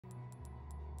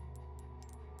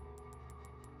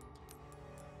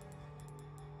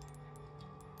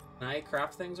Can I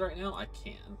craft things right now? I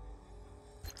can.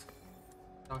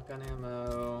 Shotgun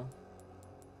ammo.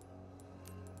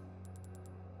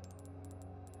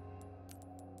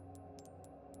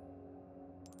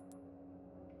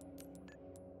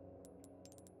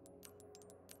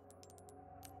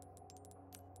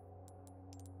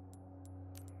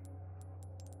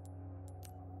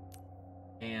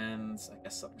 And I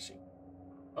guess submachine.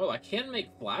 Oh, I can make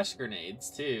flash grenades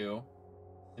too.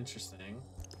 Interesting.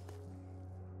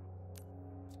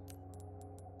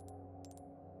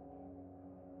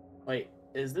 Wait,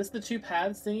 is this the 2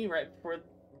 paths thingy right before,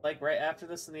 like right after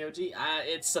this in the OG?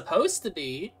 It's supposed to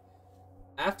be.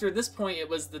 After this point, it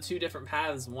was the 2 different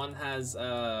paths. One has,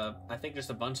 I think just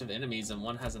a bunch of enemies, and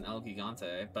one has an El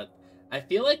Gigante. But I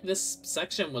feel like this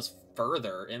section was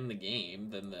further in the game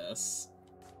than this.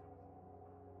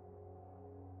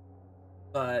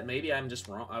 But maybe I'm just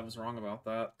wrong. I was wrong about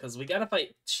that. Because we gotta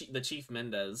fight the Chief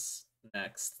Mendez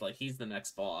next. Like, he's the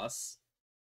next boss.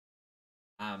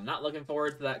 I'm not looking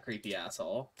forward to that creepy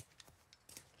asshole.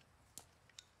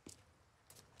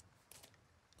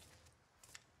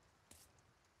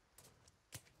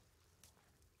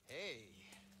 Hey,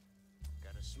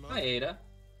 got a smoke? Hi, Ada.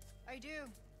 I do.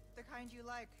 The kind you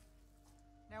like.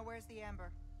 Now where's the amber?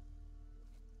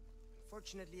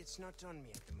 Unfortunately, it's not on me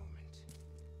at the moment.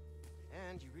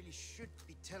 And you really should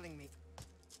be telling me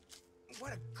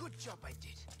what a good job I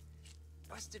did.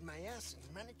 Busted my ass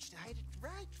and managed to hide it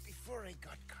right before I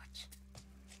got caught.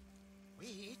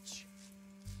 Which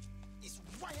is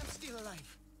why I'm still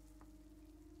alive.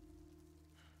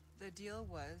 The deal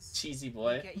was Cheesy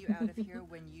boy. get you out of here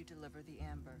when you deliver the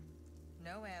amber.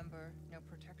 No amber, no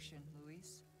protection,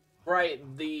 Luis. Right,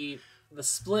 the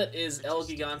split is El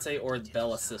Gigante or the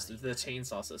Bella Sisters, the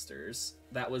Chainsaw Sisters.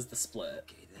 That was the split.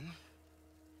 Okay then.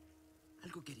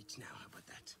 I'll go get it now. How about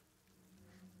that?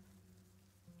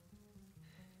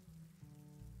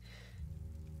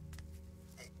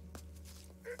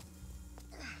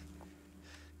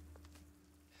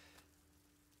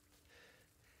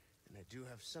 And I do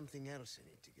have something else I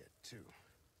need to get too.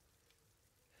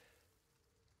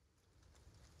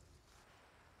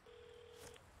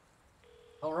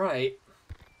 All right.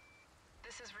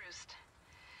 This is Roost.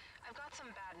 I've got some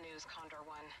bad news, Condor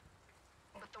One.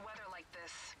 With the weather like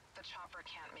this, the chopper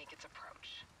can't make its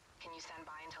approach. Can you stand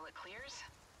by until it clears?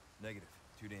 Negative.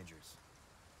 Too dangerous.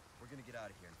 We're gonna get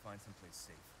out of here and find someplace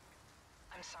safe.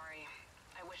 I'm sorry.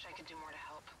 I wish I could do more to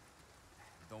help.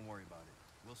 Don't worry about it.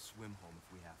 We'll swim home if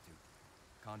we have to.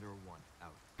 Condor 1,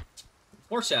 out.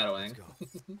 Foreshadowing. Let's go.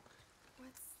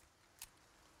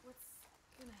 What's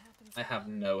gonna happen? I have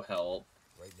no help.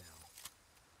 Right now.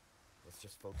 Let's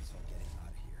just focus on getting out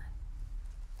of here.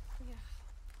 Yeah,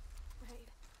 right.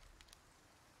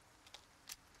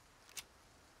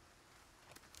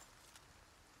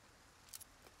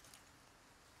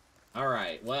 All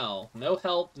right. Well, no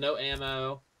help, no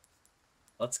ammo.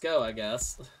 Let's go, I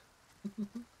guess.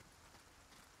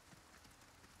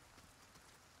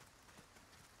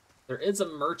 There is a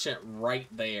merchant right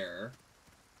there.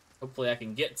 Hopefully I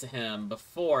can get to him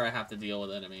before I have to deal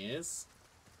with enemies.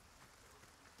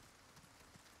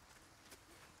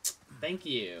 Thank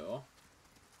you.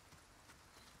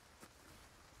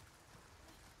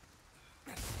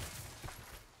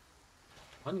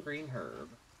 One green herb.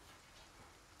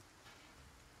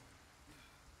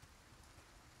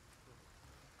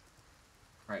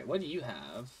 Alright, what do you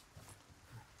have?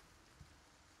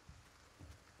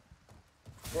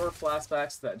 4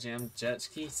 flashbacks to that jammed jet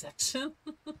ski section.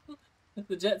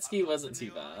 The jet ski wasn't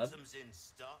too bad.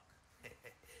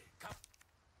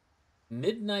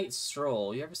 Midnight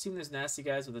Stroll. You ever seen those nasty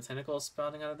guys with the tentacles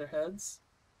sprouting out of their heads?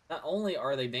 Not only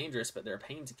are they dangerous, but they're a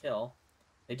pain to kill.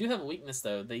 They do have a weakness,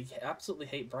 though. They absolutely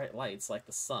hate bright lights like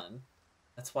the sun.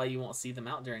 That's why you won't see them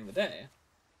out during the day.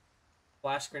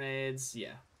 Flash grenades,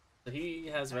 yeah. So he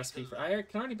has a recipe for... I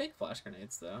can already make flash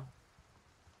grenades, though.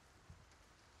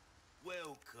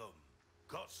 Welcome.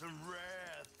 Got some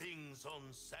rare things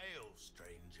on sale,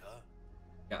 stranger.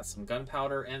 Got some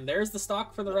gunpowder, and there's the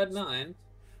stock for the Red 9.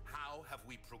 How have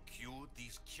we procured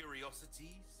these curiosities?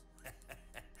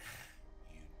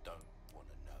 You don't want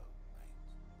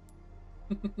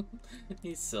to know, mate.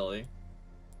 He's silly.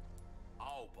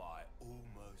 I'll buy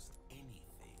almost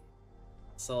anything.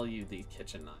 Sell you the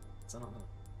kitchen knives. I don't know.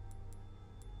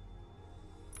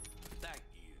 Thank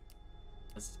you.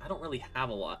 'Cause I don't really have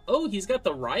a lot. Oh, he's got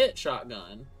the riot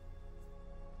shotgun.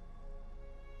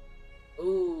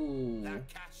 Ooh. That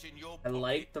cash in your I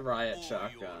like the riot all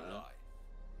shotgun. your life.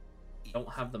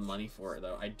 Don't have the money for it,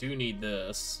 though. I do need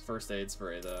this first aid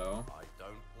spray, though. I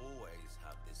don't always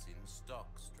have this in stock,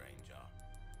 stranger.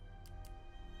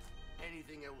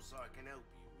 Anything else I can help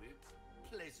you with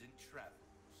pleasant travels.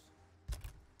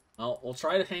 Well, we'll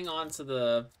try to hang on to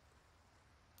the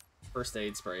first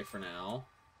aid spray for now.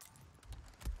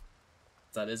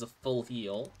 That is a full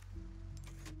heal.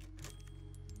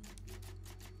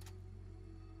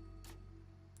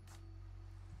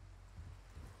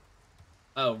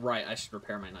 Oh, right, I should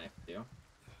repair my knife too.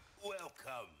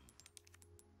 Welcome.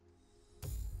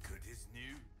 Good as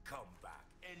new. Come back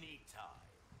anytime.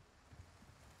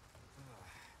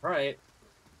 Right.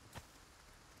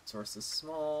 Source is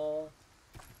small.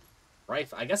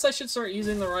 Rifle. I guess I should start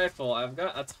using the rifle. I've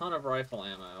got a ton of rifle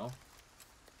ammo.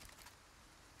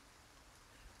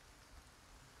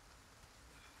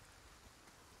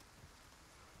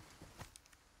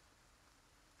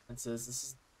 It says, this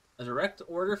is a direct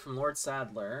order from Lord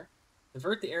Sadler.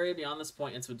 Convert the area beyond this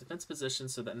point into a defense position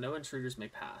so that no intruders may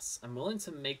pass. I'm willing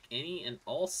to make any and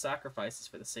all sacrifices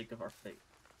for the sake of our faith.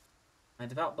 My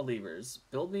devout believers,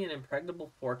 build me an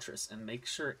impregnable fortress and make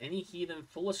sure any heathen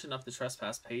foolish enough to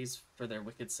trespass pays for their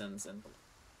wicked sins and belief.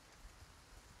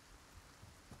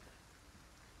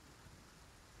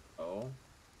 Oh.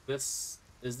 This...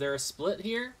 Is there a split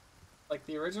here? Like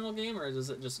the original game, or is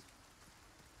it just...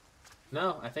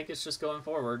 No, I think it's just going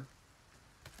forward.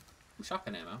 Ooh,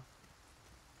 shotgun ammo.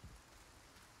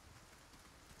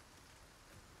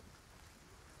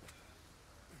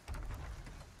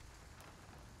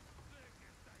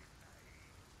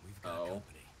 We've got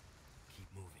company. Keep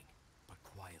moving, but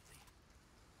quietly.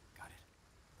 Got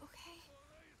it? Okay.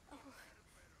 Oh,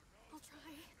 I'll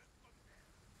try.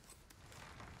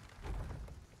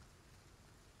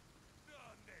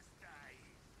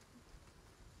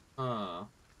 Huh.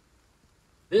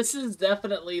 This is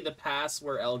definitely the pass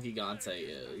where El Gigante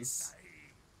is.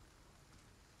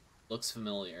 Looks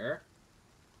familiar.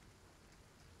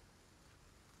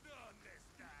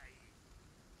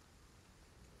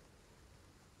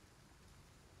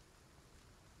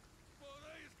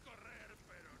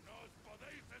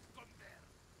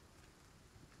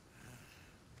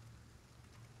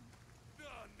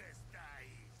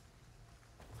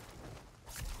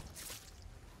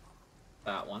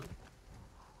 That one.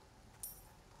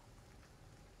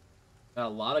 Got a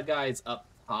lot of guys up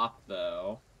top,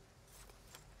 though.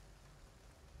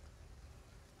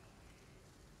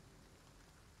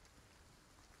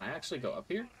 Can I actually go up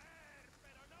here?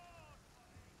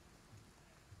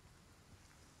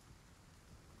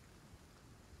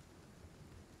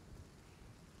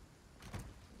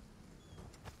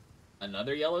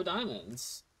 Another yellow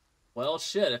diamonds. Well,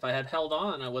 shit, if I had held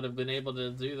on, I would have been able to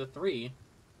do the 3.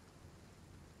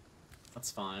 That's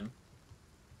fine.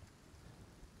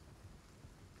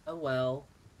 Oh well.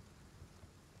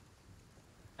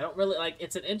 I don't really like...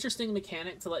 It's an interesting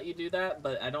mechanic to let you do that,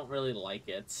 but I don't really like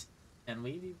it. Can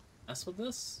we mess with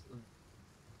this?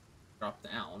 Drop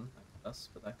down, I guess,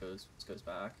 but that goes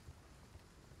back.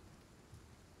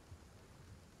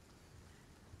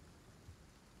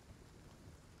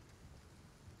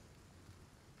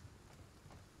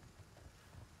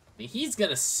 I mean, he's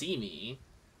gonna see me.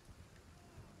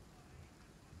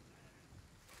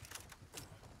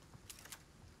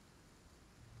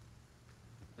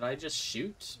 Did I just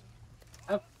shoot?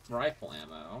 I have rifle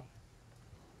ammo.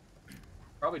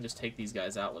 Probably just take these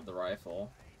guys out with the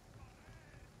rifle.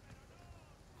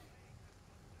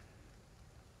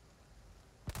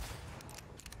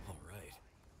 All right.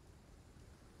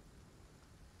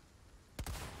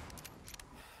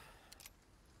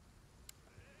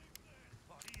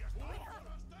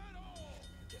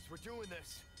 Guess we're doing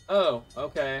this. Oh,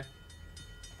 okay.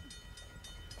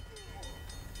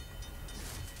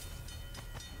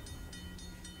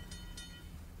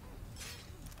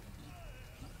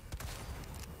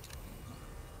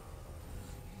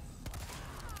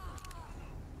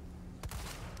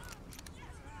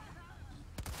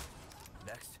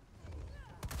 Next.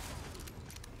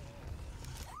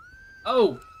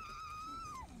 Oh!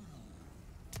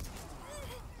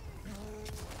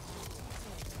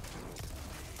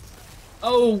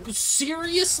 Oh,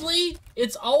 seriously?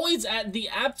 It's always at the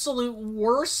absolute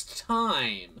worst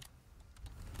time.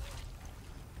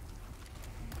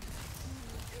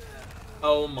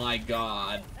 Oh my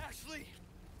god. Ashley.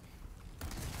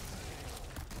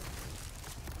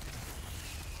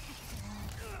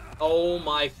 Oh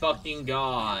my fucking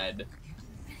god.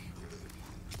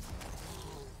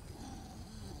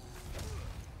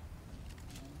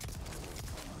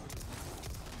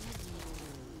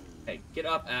 Hey, get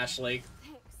up, Ashley.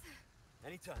 Thanks.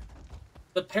 Anytime.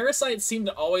 The parasites seem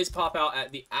to always pop out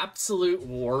at the absolute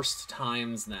worst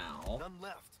times now. None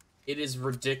left. It is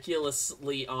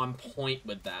ridiculously on point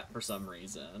with that for some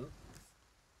reason.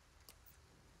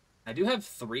 I do have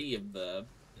 3 of the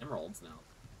emeralds now.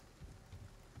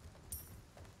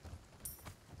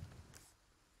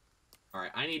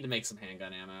 Alright, I need to make some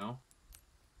handgun ammo.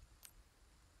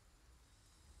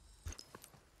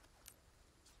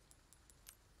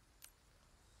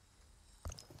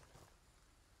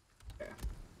 Okay.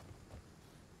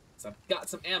 So I've got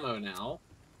some ammo now.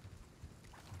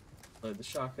 Load the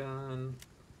shotgun.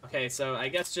 Okay, so I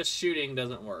guess just shooting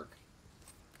doesn't work.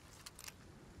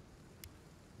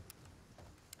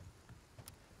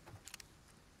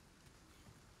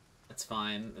 That's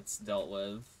fine. It's dealt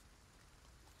with.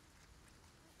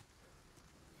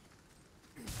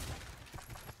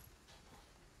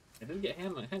 I did get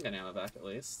handgun ammo back at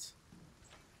least.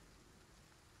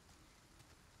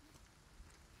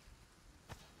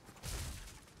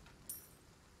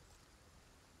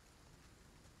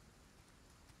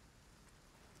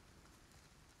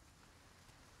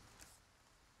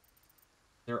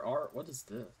 There are... What is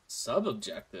this?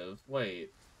 Sub-objective?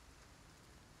 Wait.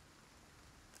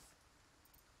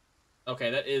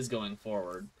 Okay, that is going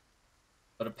forward.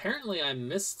 But apparently I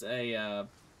missed a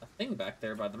thing back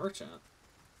there by the merchant.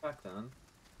 Back then.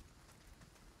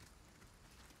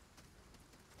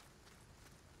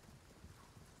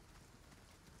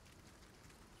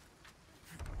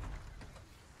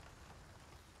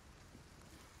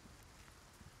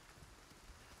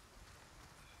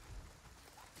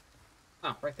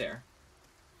 Oh, right there.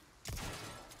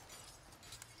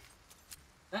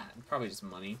 That, probably just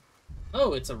money.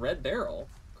 Oh, it's a red barrel.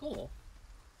 Cool.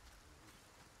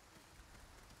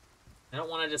 I don't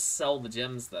want to just sell the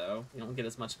gems, though. You don't get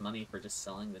as much money for just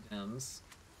selling the gems.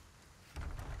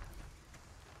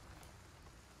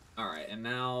 Alright, and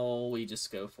now we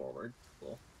just go forward.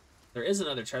 Cool. There is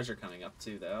another treasure coming up,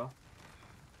 too, though.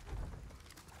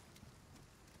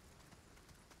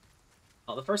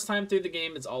 Oh, the first time through the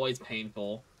game is always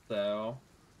painful, so...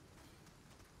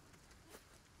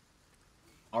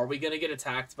 Are we gonna get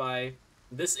attacked by...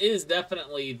 This is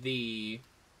definitely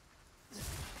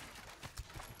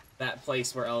that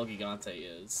place where El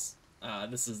Gigante is.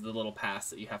 This is the little pass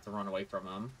that you have to run away from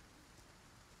him.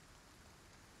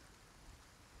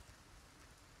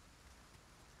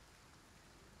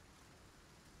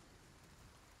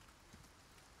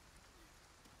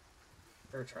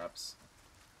 Bear traps.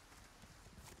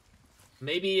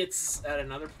 Maybe it's at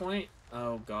another point?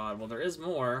 Oh god, well there is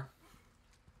more.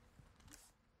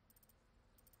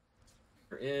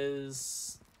 There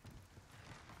is...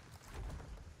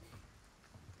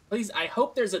 Please, I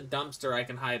hope there's a dumpster I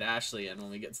can hide Ashley in when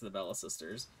we get to the Bella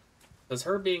Sisters. Because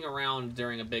her being around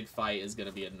during a big fight is going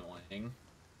to be annoying.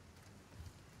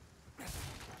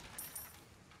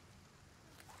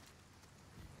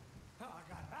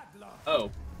 Oh.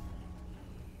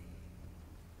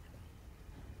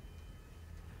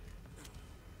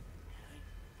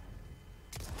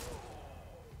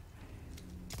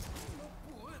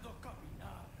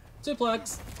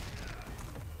 Suplex.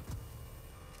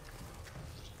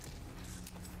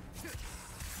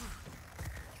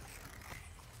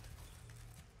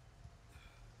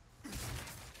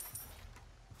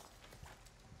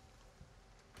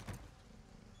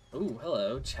 Ooh,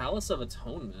 hello. Chalice of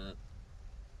Atonement.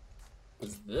 What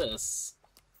is this?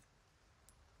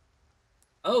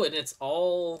 Oh, and it's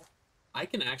all... I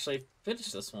can actually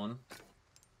finish this one.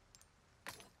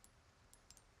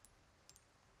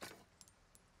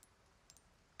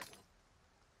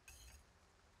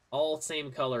 All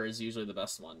same color is usually the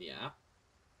best one, yeah.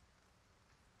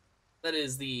 That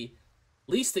is the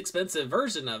least expensive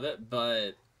version of it,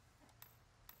 but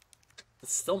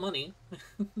it's still money.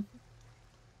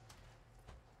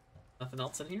 Nothing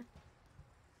else in here?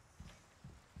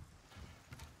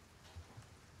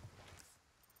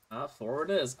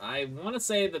 Forward is. I want to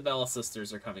say the Bella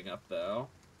Sisters are coming up, though.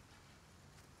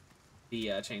 The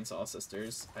Chainsaw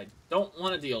Sisters. I don't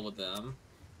want to deal with them.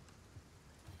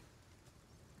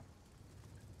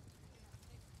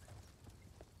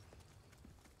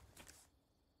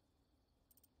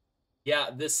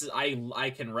 Yeah, this is... I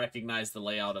can recognize the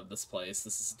layout of this place.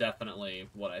 This is definitely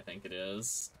what I think it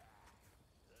is.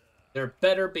 There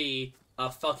better be a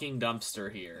fucking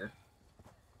dumpster here.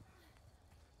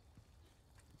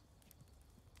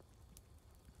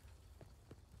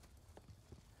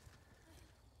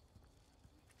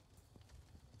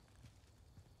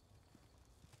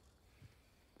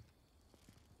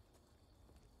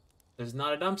 There's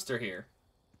not a dumpster here.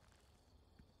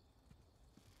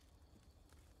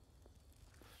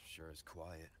 Sure is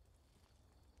quiet.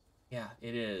 Yeah,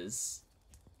 it is.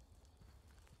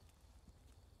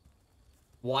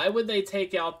 Why would they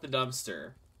take out the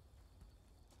dumpster?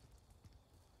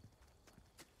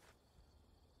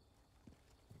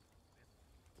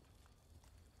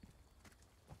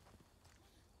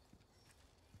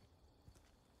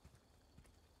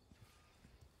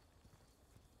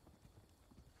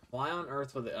 Why on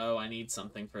earth would they... Oh, I need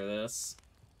something for this.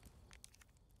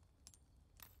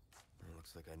 It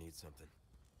looks like I need something.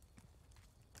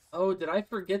 Oh, did I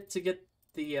forget to get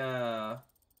the,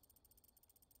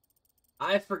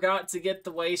 I forgot to get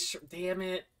the waist... Damn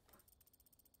it.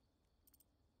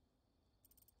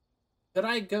 Could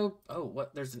I go... Oh,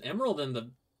 what? There's an emerald in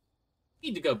the...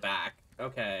 Need to go back.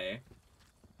 Okay.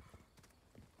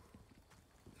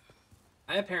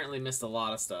 I apparently missed a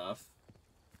lot of stuff.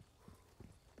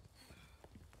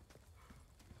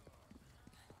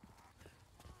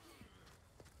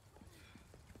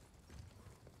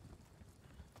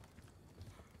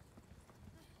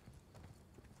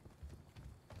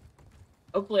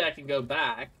 Hopefully I can go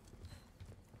back.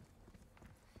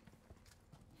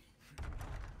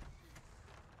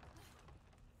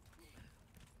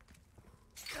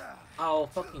 Oh,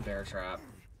 fucking bear trap.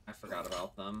 I forgot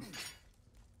about them.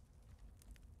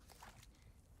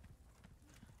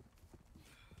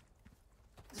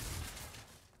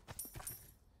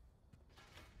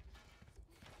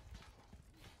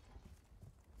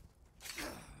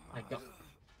 My God.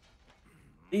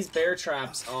 These bear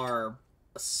traps are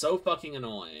so fucking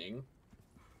annoying.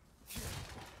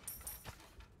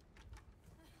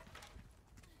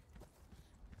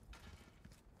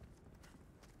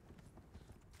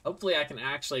 Hopefully I can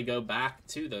actually go back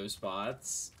to those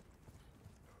spots.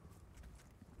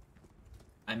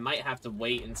 I might have to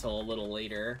wait until a little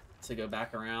later to go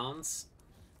back around.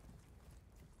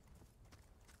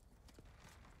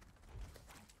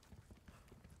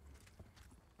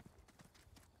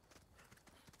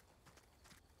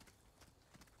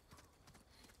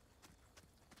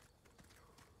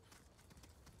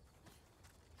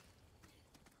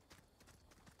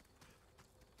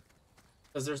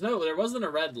 Because there wasn't a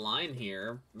red line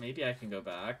here. Maybe I can go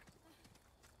back.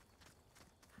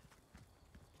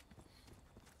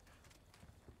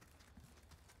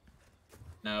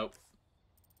 Nope.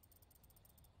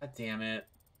 God damn it.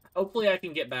 Hopefully I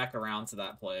can get back around to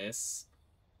that place.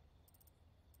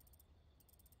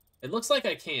 It looks like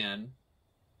I can.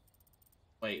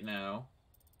 Wait, no.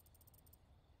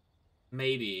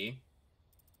 Maybe.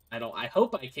 I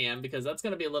hope I can, because that's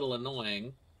gonna be a little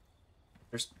annoying.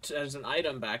 There's an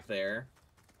item back there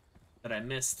that I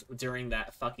missed during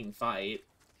that fucking fight.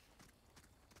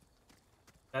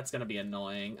 That's gonna be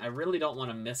annoying. I really don't want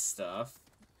to miss stuff.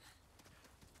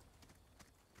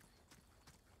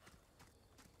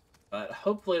 But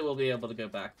hopefully we'll be able to go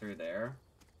back through there.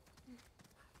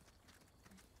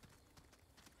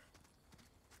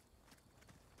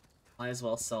 Might as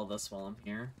well sell this while I'm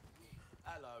here.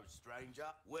 Hello, stranger.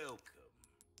 Welcome.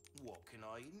 What can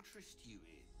I interest you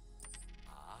in?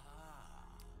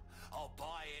 I'll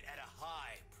buy it at a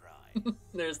high price.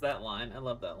 There's that line. I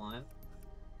love that line.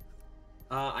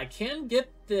 I can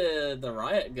get the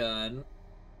riot gun.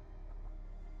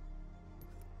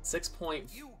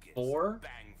 6.4.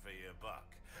 Bang for your buck.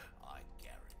 I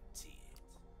guarantee it.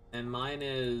 And mine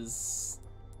is...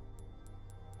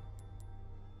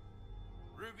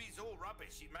 Ruby's all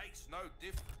rubbish. It makes no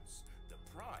difference. The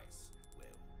price, well,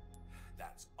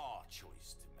 that's our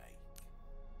choice to make.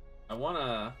 I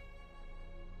wanna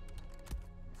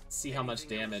see how much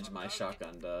damage my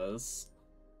shotgun does.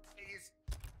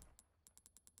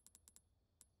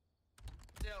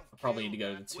 I probably need to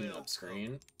go to the tune-up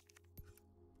screen.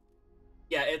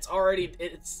 Yeah, it's already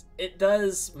it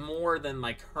does more than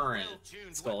my current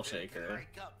Skull Shaker,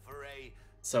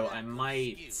 so I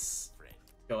might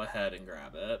go ahead and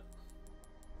grab it.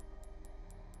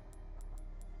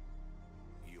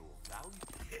 Your value.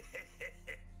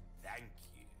 Thank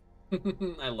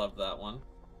you. I love that one.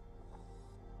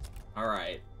 All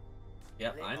right.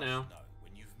 Yep, I know.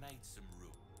 When you've made some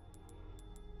room.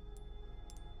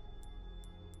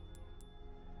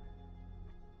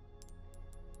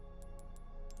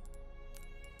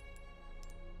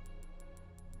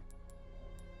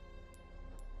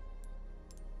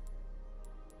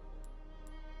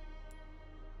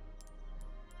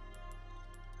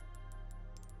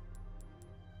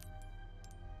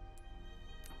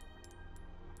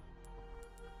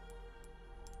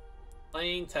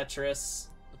 Playing Tetris.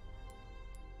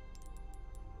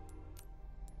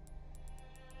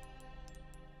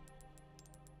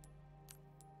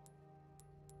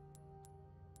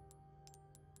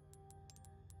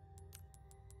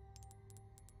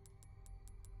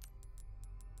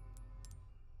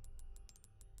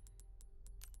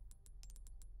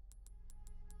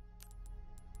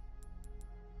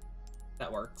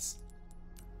 That works.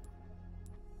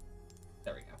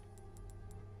 There we go.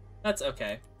 That's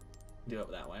okay. Do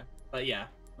it that way. But yeah,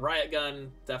 riot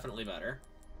gun, definitely better.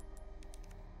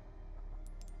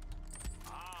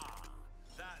 Ah,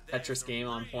 that Tetris game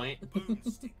on point.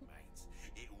 Boomstick, mate.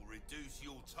 It will reduce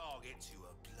your target to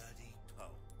a bloody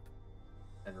pulp.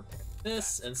 And repair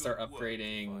this and start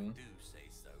upgrading. If I do say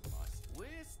so myself. We're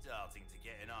starting to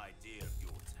get an idea of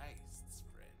your tastes,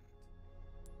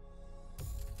 friend.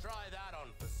 Try that on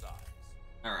for size.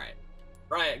 All right,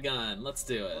 riot gun. Let's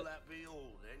do it. Will that be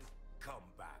all then? Come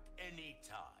back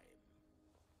anytime.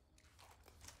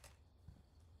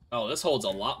 Oh, this holds a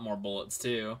lot more bullets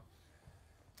too.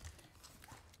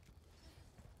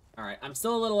 All right, I'm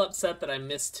still a little upset that I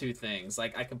missed two things.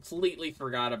 Like, I completely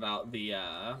forgot about the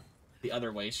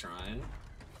other way shrine.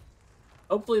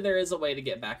 Hopefully there is a way to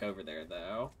get back over there,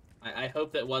 though. I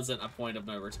hope that wasn't a point of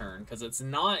no return, because it's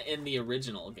not in the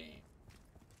original game.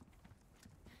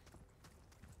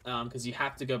 Because you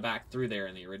have to go back through there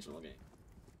in the original game.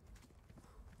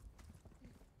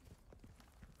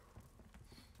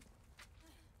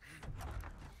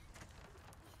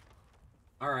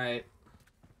 Alright.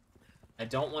 I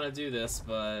don't want to do this,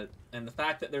 but... And the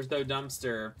fact that there's no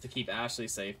dumpster to keep Ashley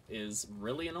safe is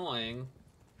really annoying.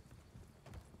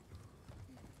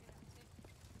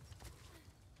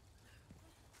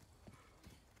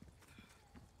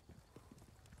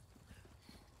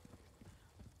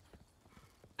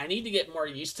 I need to get more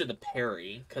used to the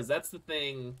parry, because that's the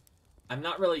thing. I'm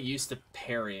not really used to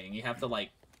parrying. You have to,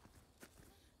 like,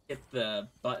 hit the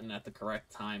button at the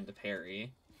correct time to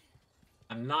parry.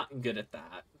 I'm not good at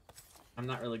that. I'm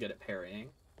not really good at parrying.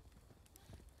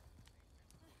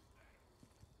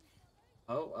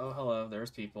 Oh, hello. There's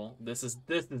people. This is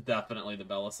definitely the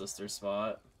Bella Sisters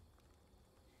spot.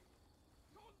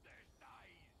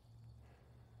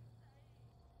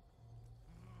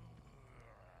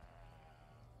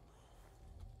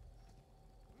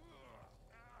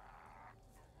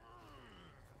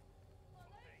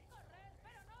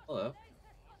 Hello.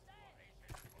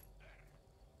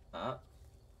 Stop.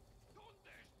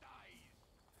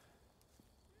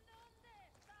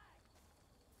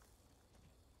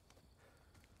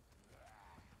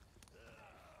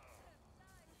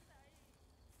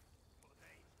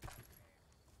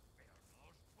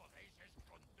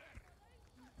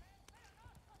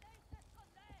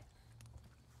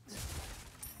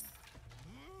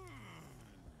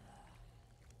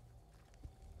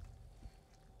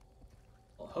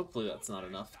 Well, hopefully that's not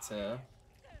enough to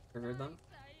trigger them.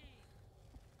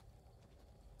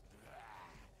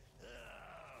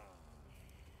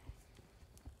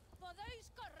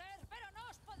 Podéis correr, pero no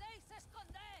os podéis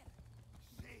esconder.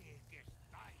 Sí que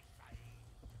estáis ahí.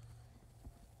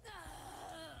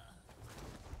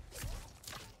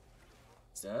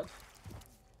 He's dead.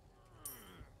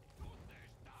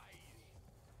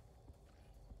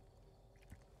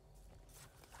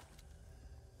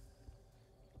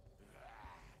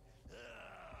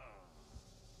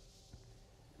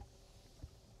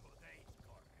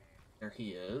 There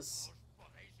he is.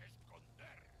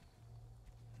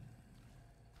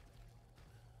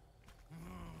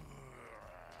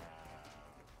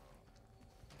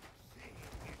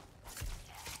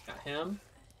 Got him.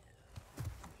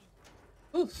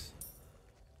 Oof.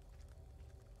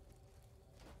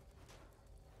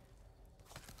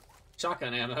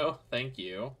 Shotgun ammo. Thank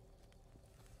you.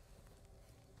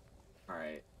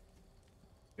 Alright.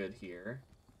 Good here.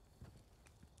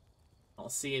 I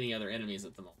don't see any other enemies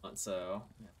at the moment, so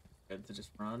yeah, good to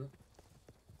just run.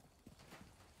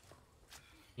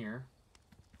 Here.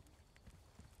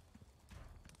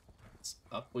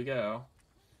 Up we go.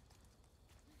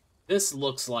 This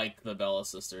looks like the Bella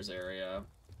Sisters area.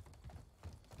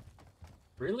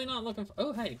 Really not looking for...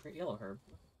 Oh, hey, great yellow herb.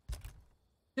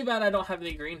 Too bad I don't have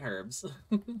any green herbs.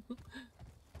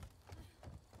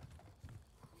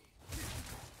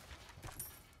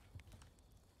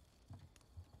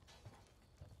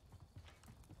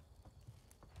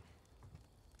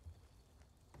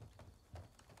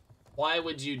 Why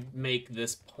would you make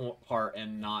this part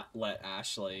and not let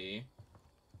Ashley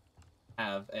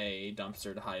have a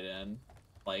dumpster to hide in?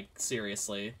 Like,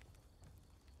 seriously.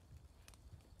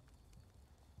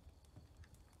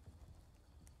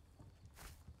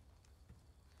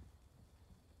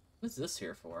 What's this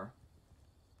here for?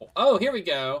 Oh, here we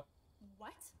go.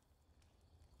 What?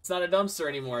 It's not a dumpster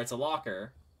anymore, it's a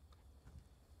locker.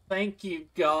 Thank you,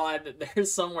 God, that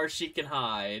there's somewhere she can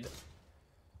hide.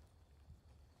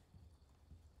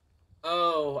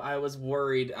 Oh, I was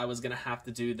worried I was gonna have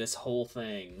to do this whole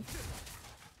thing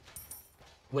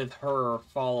with her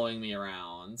following me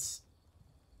around.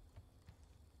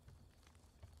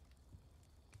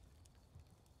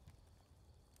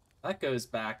 That goes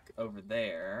back over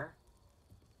there.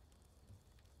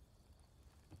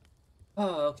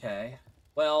 Oh, okay.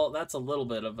 Well, that's a little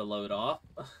bit of a load off.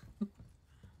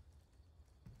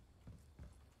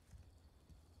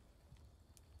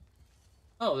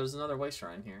 Oh, there's another way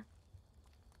shrine here.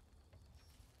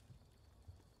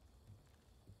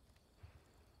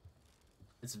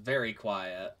 It's very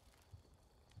quiet.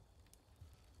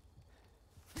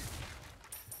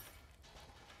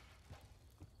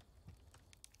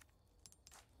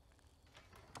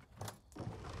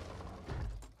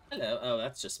 Hello. Oh,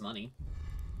 that's just money.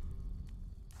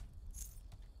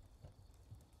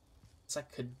 Guess I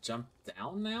could jump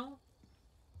down now?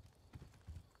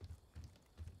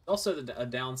 Also, a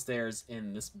downstairs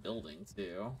in this building,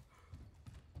 too.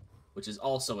 Which is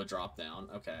also a drop down.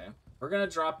 Okay. We're gonna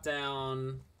drop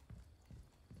down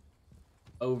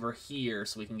over here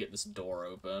so we can get this door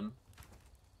open.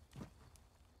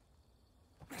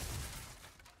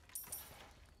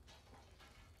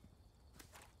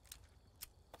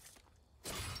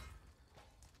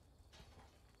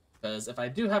 Because if I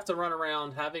do have to run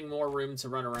around, having more room to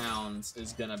run around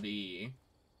is gonna be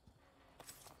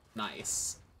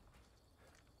nice.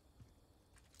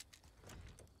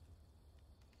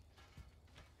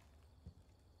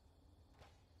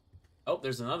 Oh,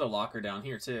 there's another locker down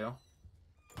here, too.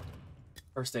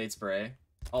 First aid spray.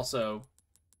 Also,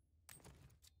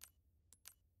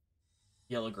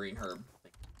 yellow-green herb.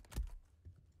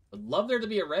 Would love there to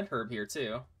be a red herb here,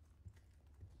 too.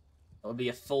 That would be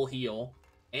a full heal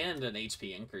and an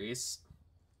HP increase.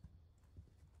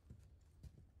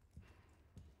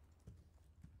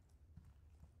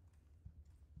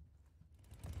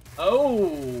 Oh,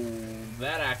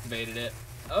 that activated it.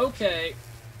 Okay.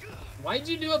 Why'd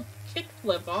you do a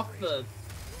kickflip off the...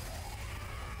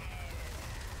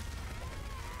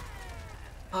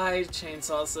 Hi,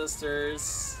 Chainsaw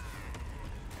Sisters.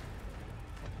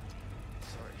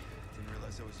 Sorry, didn't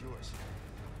realize that was yours.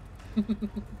 I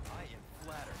am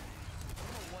flattered.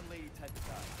 I'm a one-lady type of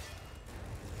guy.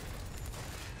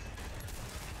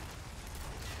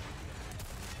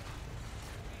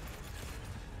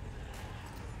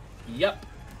 Yep.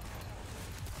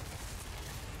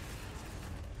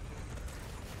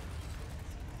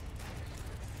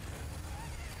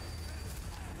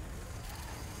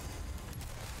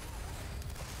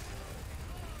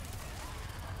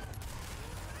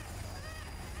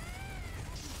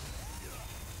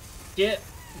 Get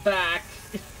back.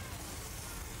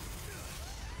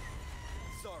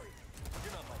 Sorry,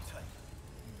 you're not my type.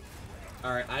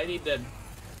 Alright, I need to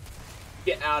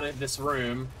get out of this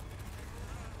room.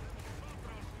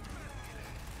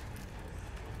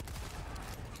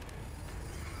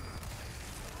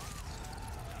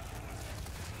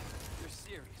 You're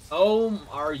serious. Oh,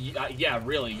 are you? Yeah,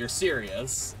 really, you're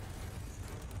serious.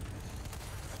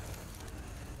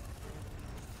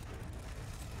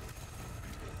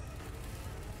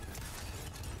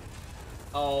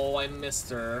 Oh, I missed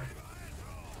her.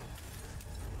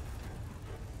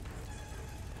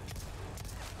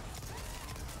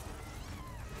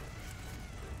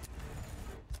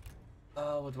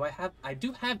 Oh, do I have... I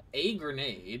do have a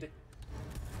grenade.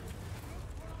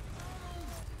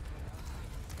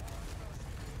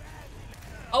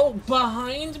 Oh,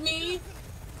 behind me?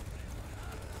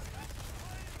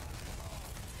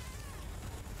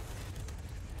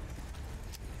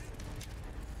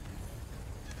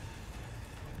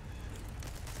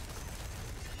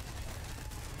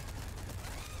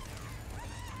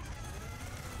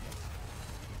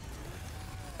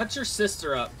 Cut your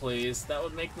sister up, please. That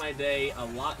would make my day a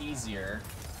lot easier.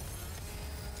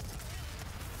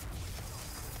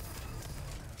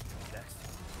 Next.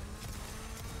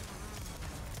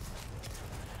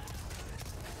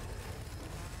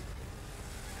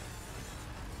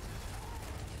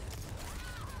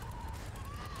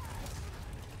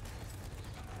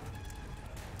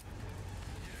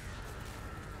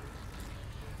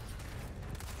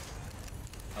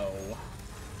 Oh.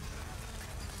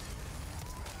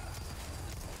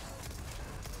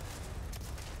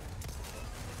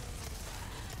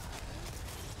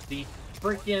 The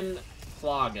freaking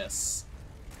Flogus.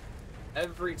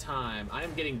 Every time. I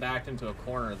am getting backed into a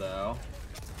corner, though.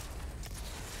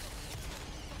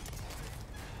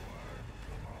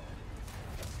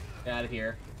 Get out of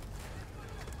here.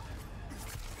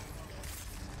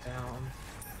 Down.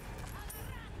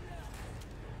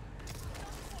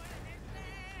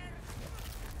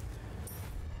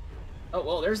 Oh,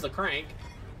 well, there's the crank.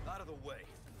 Out of the way.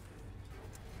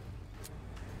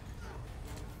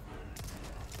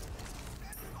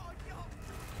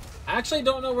 I actually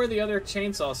don't know where the other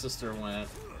Chainsaw Sister went.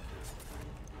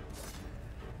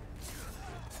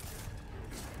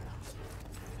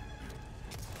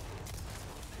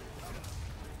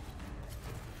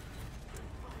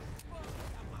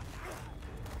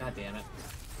 God damn it.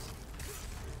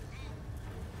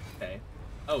 Okay.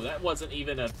 Oh, that wasn't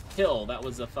even a kill. That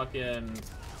was a fucking...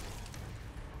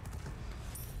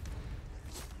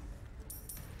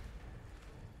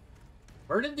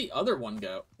 Where did the other one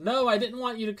go? No, I didn't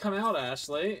want you to come out,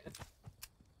 Ashley.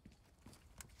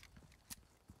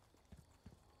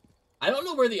 I don't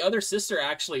know where the other sister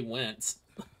actually went.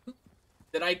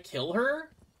 Did I kill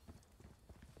her?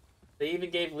 They even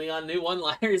gave Leon new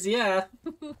one-liners, yeah.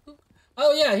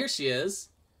 Oh yeah, here she is.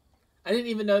 I didn't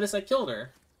even notice I killed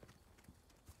her.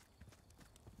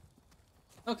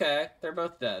 Okay, they're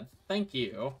both dead. Thank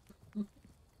you.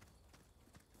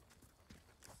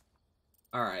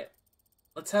 Alright.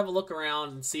 Let's have a look around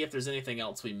and see if there's anything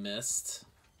else we missed.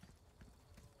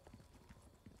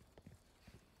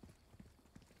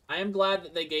 I am glad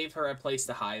that they gave her a place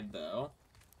to hide, though.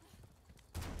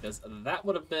 Because that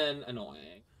would have been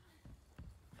annoying.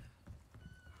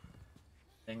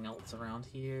 Anything else around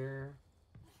here?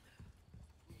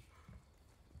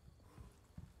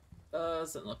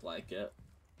 Doesn't look like it.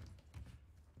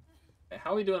 Okay,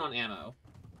 how are we doing on ammo?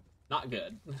 Not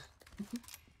good.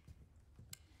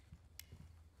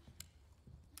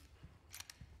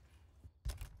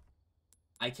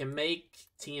 I can make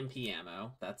TMP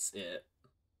ammo. That's it.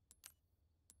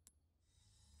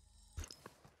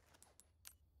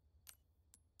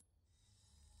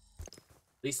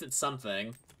 At least it's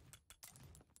something.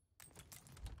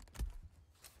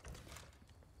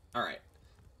 Alright.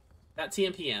 Got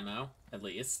TMP ammo, at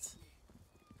least.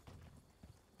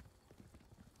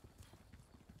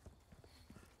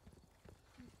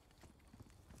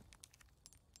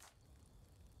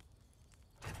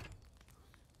 Are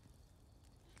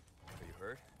you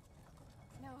hurt?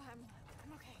 No, I'm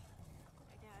okay. I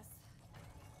guess.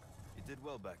 You did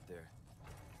well back there.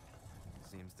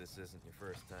 Seems this isn't your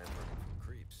first time running from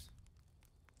creeps.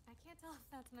 I can't tell if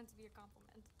that's meant to be a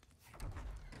compliment.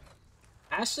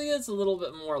 Ashley is a little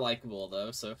bit more likable,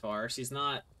 though, so far. She's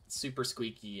not super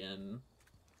squeaky and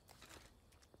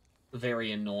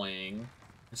very annoying.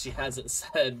 She hasn't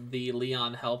said the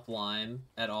Leon helpline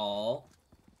at all.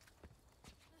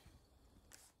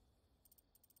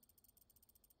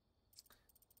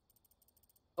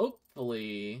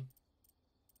 Hopefully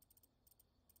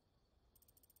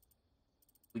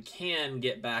we can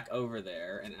get back over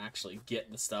there and actually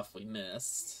get the stuff we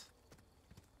missed.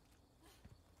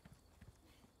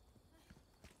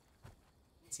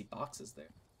 See boxes there.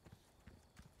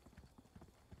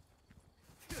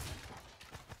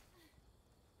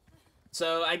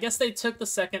 So I guess they took the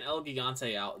second El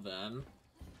Gigante out then.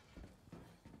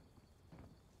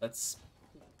 That's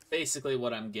basically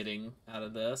what I'm getting out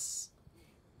of this.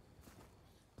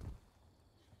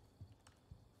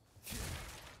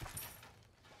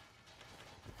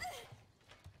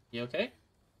 You okay?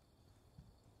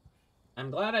 I'm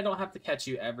glad I don't have to catch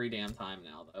you every damn time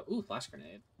now, though. Ooh, flash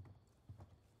grenade.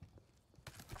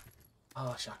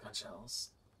 Oh, shotgun shells.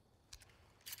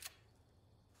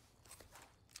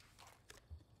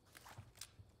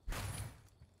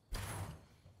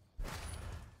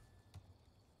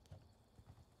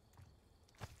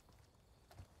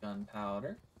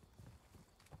 Gunpowder.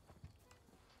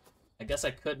 I guess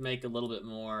I could make a little bit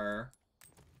more.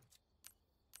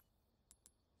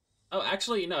 Oh,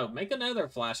 actually, no. Make another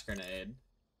flash grenade.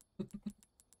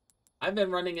 I've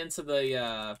been running into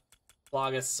the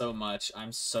Plagas so much.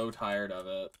 I'm so tired of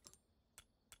it.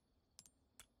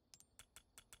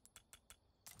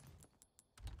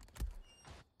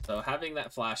 So having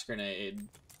that flash grenade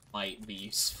might be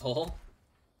useful.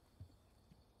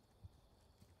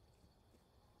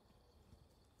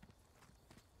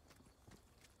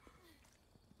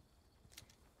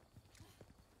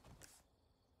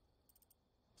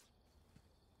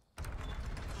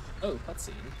 Oh,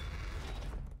 cutscene.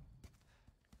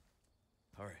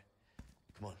 All right,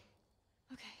 come on.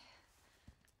 Okay.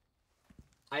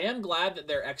 I am glad that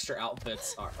their extra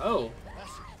outfits are... Oh,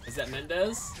 is that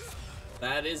Mendez?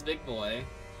 That is Big Boy.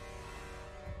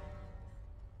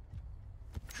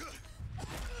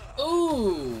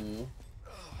 Ooh!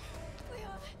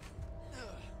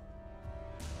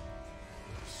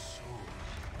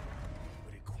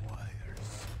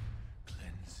 Requires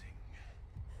cleansing.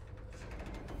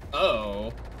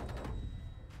 Oh.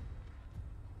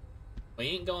 We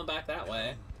ain't going back that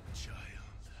way. Child.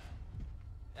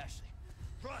 Ashley,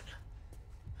 run!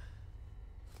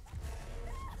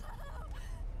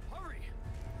 Hurry!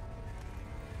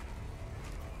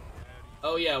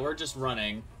 Oh yeah, we're just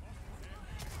running.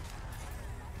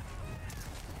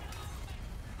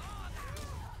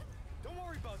 Don't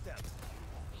worry about them.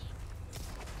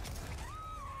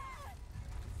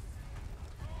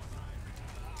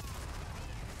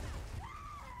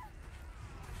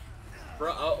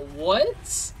 Bro,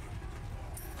 what?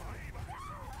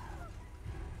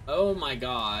 Oh my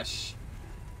gosh.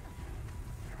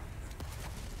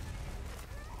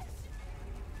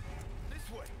 This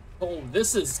way. Oh,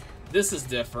 this is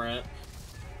different.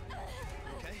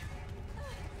 Okay.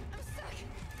 I'm stuck.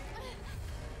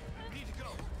 We need to go.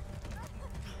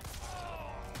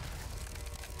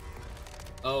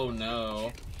 Oh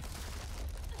no.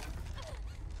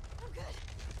 I'm good.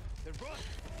 Then run.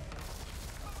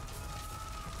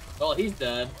 Well, he's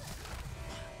dead.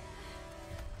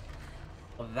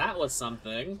 Well, that was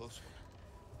something. Close one.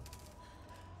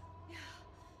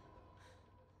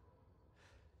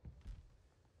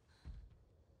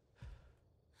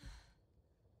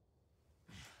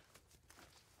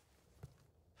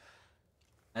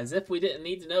 As if we didn't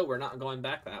need to know we're not going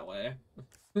back that way.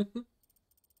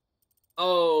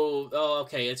 Oh,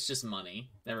 okay, it's just money.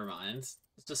 Never mind. It's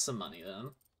just some money then.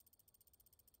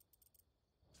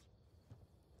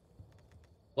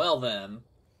 Well then.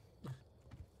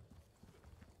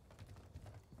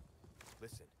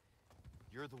 Listen,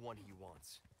 you're the one he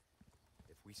wants.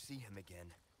 If we see him again,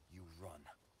 you run.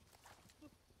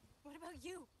 What about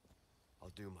you? I'll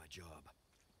do my job.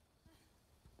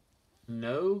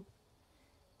 No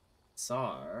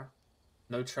Tsar.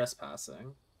 No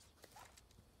trespassing.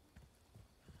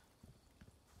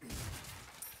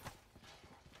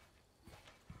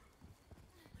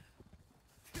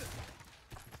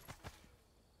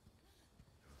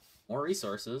 More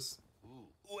resources. Ooh,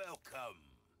 welcome.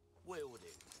 Well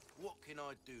then, what can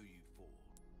I do you for?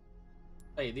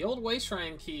 Hey, the old way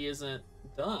shrine key isn't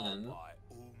done. I'll buy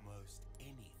almost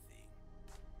anything.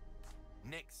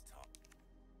 Next time,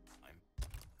 I'm...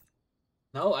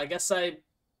 No, I guess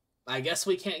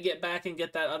we can't get back and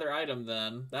get that other item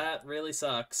then. That really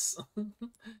sucks.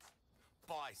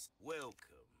 Vice, welcome.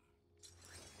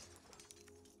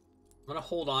 I'm gonna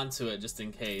hold on to it just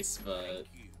in case, but Thank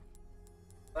you.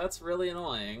 that's really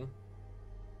annoying.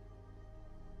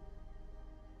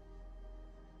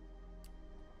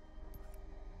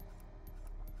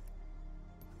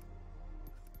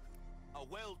 A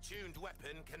well-tuned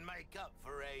weapon can make up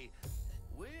for a...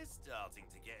 We're starting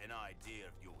to get an idea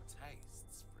of your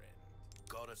tastes, friend.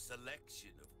 Got a selection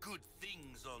of good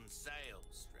things on sale,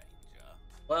 stranger.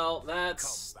 Well, Come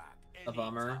that's back a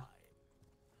bummer. anytime.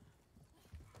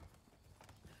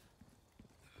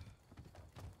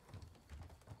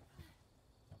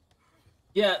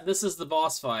 Yeah, this is the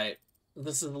boss fight.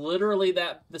 This is literally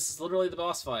the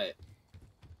boss fight.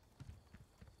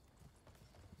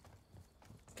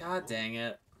 God dang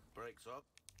it. Breaks up.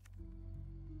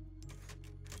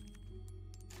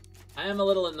 I am a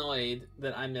little annoyed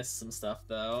that I missed some stuff,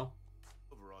 though.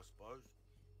 Over, I suppose.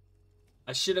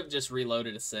 I should have just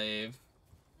reloaded a save.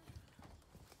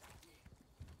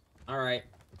 Alright.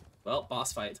 Well,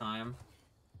 boss fight time.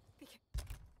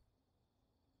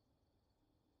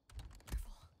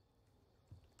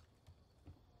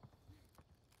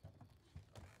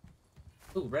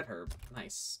 Ooh, red herb.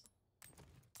 Nice.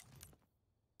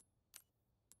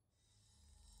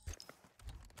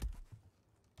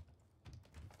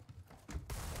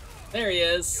 There he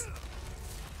is.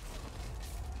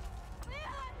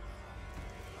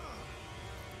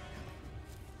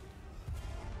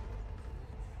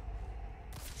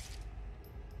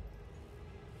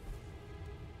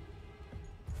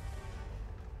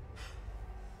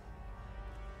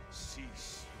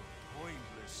 Cease your pointless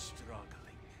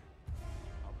struggling.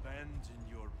 Abandon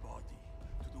your body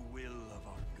to the will of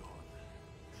our God.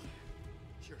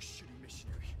 You're a shitty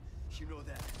missionary. You know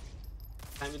that.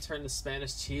 Time to turn the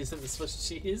Spanish cheese into Swiss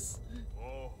cheese.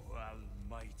 Oh,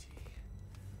 Almighty,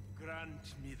 grant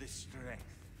me the strength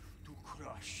to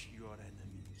crush your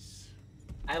enemies.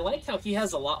 I like how he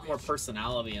has a lot more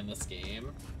personality in this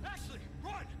game. Ashley,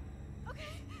 run! Okay.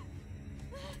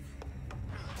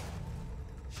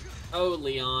 Oh,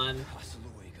 Leon. Hasta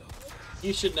luego.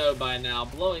 You should know by now,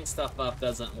 blowing stuff up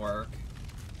doesn't work.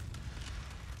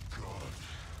 God,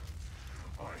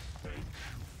 I thank you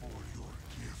for your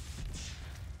gift.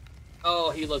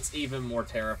 Oh, he looks even more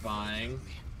terrifying.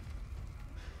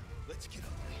 Let's get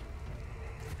up.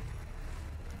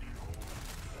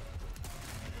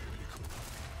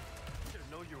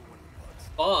 Didn't know you were one of the bugs.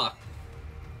 Fuck.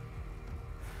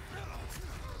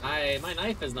 My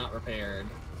knife is not repaired.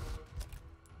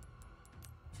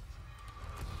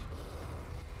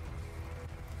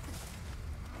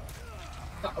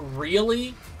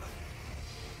 Really?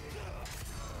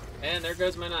 And there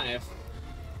goes my knife.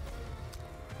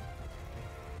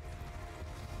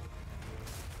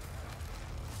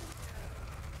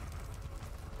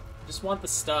 Just want the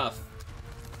stuff.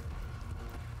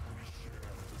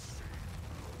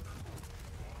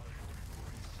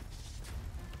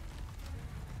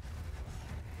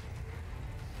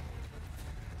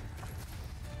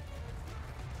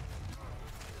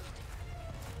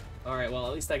 Alright, well,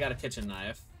 at least I got a kitchen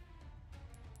knife.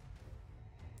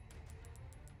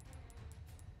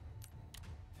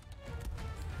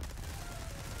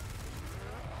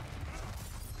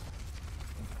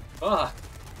 Ugh.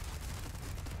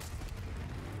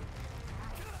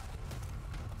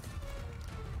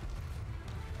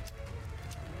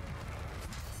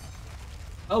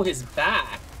 Oh, his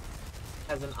back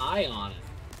has an eye on it.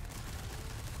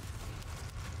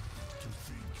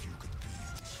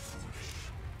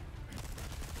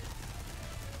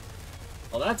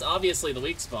 Well, that's obviously the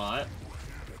weak spot.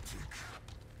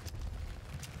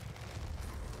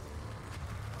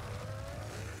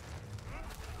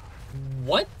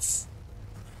 What?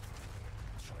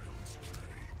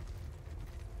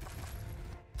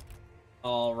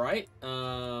 All right.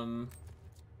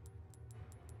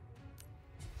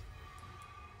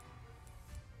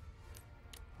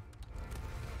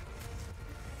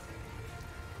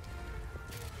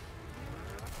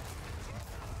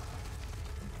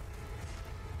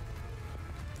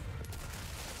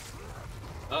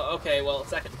 Oh, okay. Well,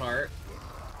 second part.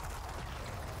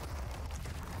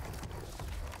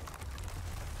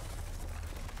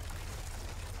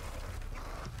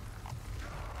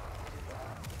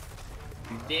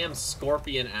 You damn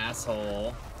scorpion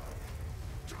asshole.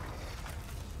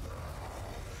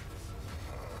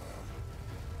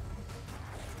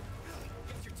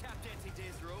 Guess your tap dancing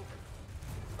days are over.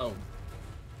 Oh.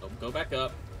 Oh, go back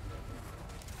up.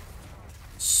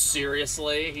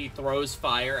 Seriously? He throws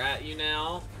fire at you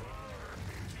now?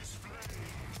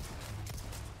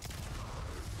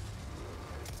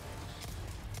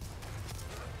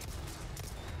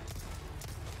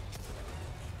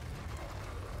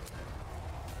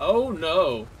 Oh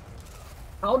no.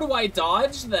 How do I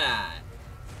dodge that?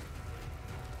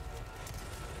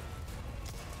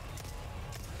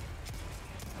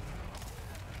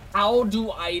 How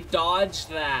do I dodge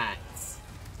that?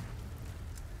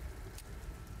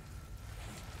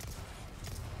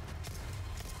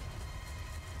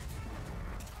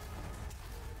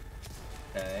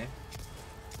 Okay.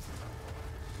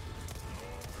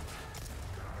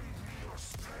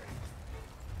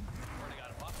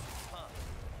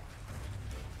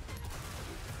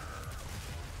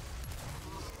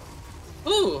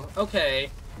 Ooh, okay.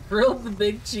 Grilled the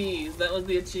big cheese. That was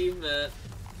the achievement.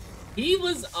 He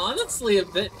was honestly a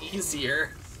bit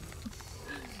easier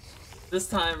this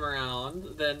time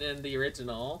around than in the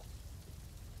original.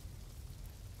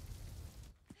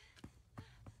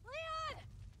 Leon!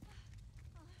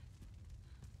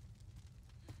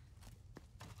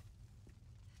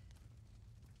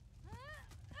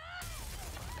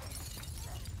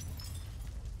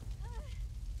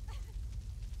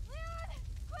 Leon!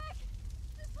 Quick!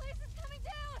 This place is coming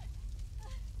down!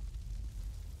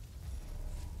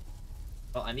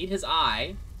 Well, I need his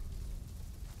eye.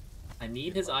 I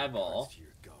need his eyeball.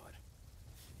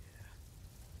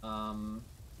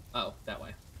 Oh, that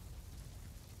way.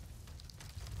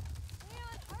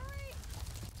 Leon, hurry!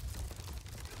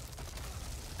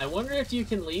 I wonder if you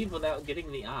can leave without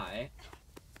getting the eye.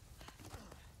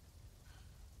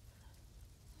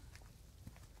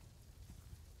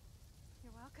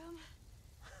 You're welcome.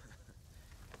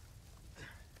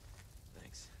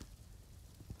 Thanks.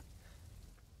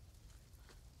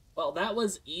 Well, that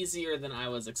was easier than I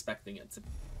was expecting it to be.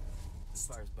 This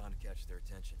fire's bound to catch their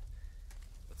attention.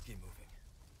 Let's keep moving.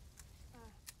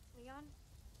 Leon,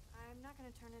 I'm not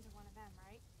gonna turn into one of them,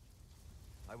 right?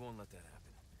 I won't let that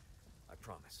happen. I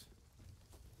promise.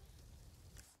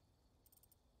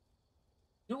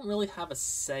 You don't really have a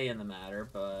say in the matter,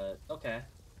 but okay.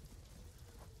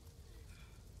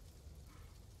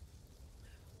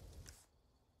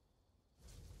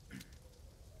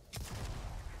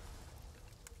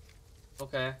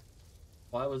 Okay.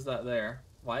 Why was that there?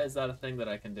 Why is that a thing that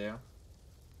I can do?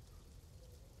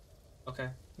 Okay.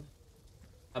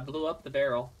 I blew up the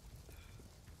barrel.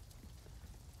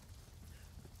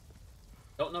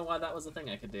 Don't know why that was a thing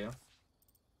I could do.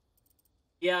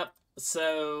 Yep,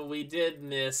 so we did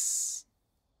miss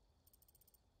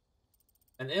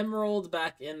an emerald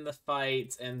back in the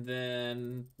fight, and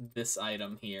then this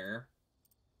item here.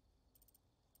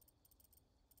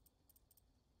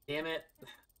 Damn it.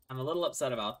 I'm a little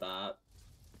upset about that.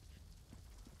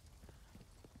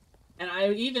 And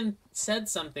I even said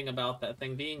something about that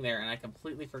thing being there, and I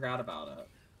completely forgot about it.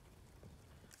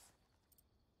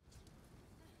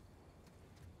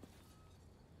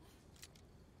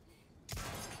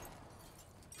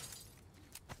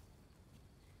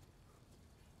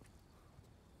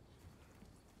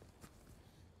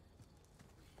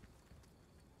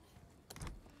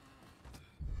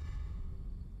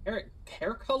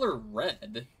 Hair color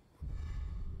red.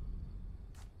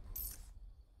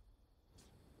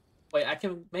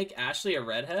 can make Ashley a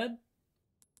redhead?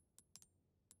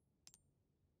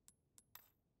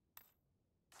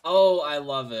 Oh, I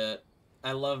love it.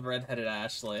 I love redheaded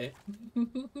Ashley.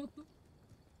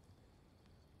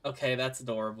 Okay, that's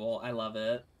adorable. I love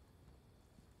it.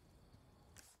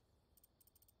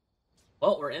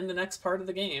 Well, we're in the next part of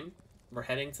the game. We're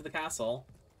heading to the castle.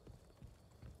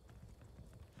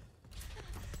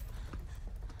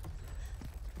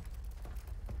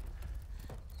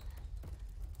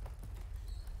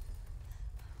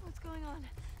 What's going on?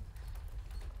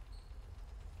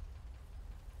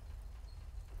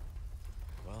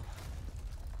 Well,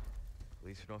 at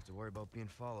least you don't have to worry about being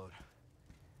followed.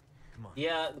 Come on.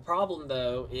 Yeah, the problem,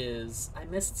 though, is I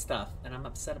missed stuff, and I'm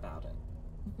upset about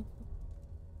it.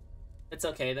 It's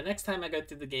okay. The next time I go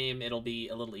through the game, it'll be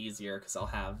a little easier, because I'll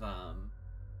have,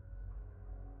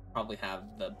 probably have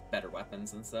the better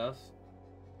weapons and stuff.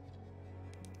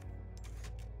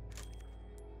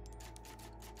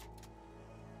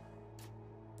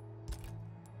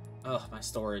 Ugh, my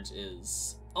storage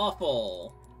is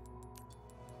awful.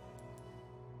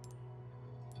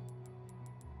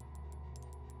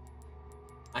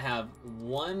 I have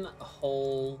one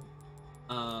whole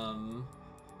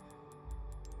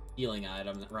healing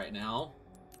item right now.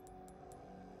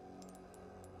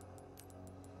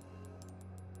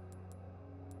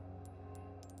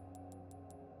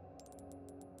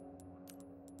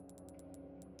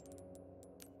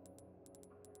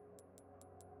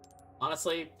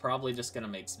 Honestly, probably just gonna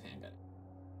make some handgun.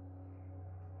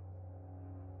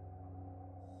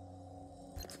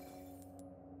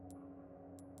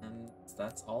 And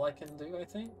that's all I can do, I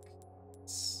think.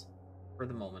 For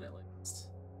the moment, at least.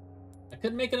 I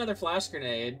could make another flash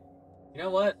grenade. You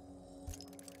know what?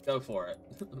 Go for it.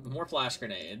 More flash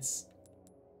grenades.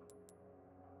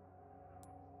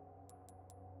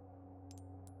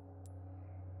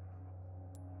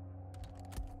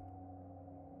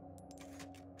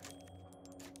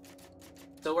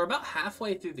 So we're about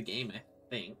halfway through the game, I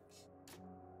think.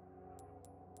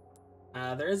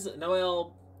 There is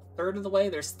Noel, third of the way.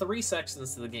 There's 3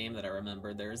 sections to the game that I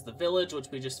remember. There's the village, which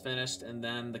we just finished, and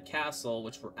then the castle,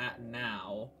 which we're at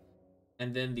now,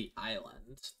 and then the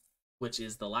island, which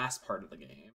is the last part of the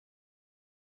game.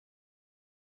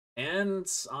 And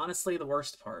honestly, the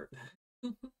worst part.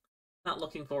 Not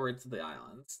looking forward to the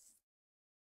islands.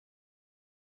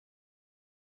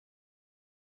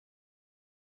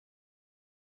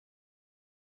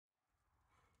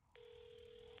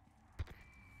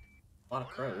 A lot of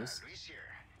crows. Luis here.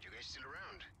 You guys still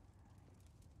around?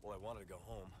 Well, I wanted to go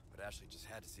home, but Ashley just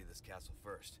had to see this castle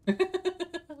first.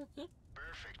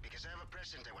 Perfect, because I have a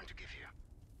present I want to give you.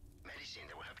 Medicine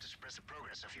that will help to suppress the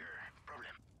progress of your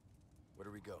problem. Where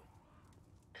do we go?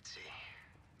 Let's see.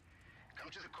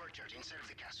 Come to the courtyard inside of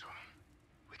the castle.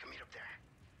 We can meet up there.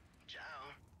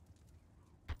 Ciao.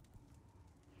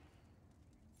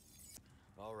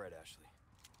 All right, Ashley.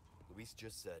 Luis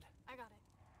just said. I got it.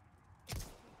 We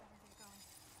better get going.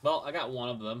 Well, I got one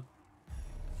of them.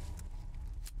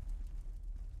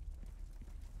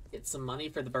 Get some money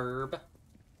for the burb.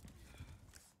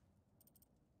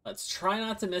 Let's try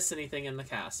not to miss anything in the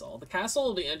castle. The castle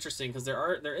will be interesting because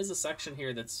there is a section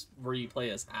here that's where you play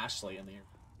as Ashley in the.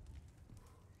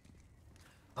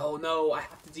 Oh no, I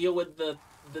have to deal with the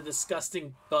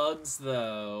disgusting bugs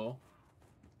though.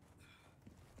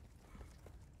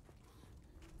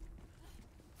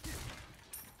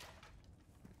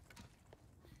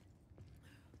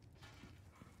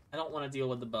 I don't want to deal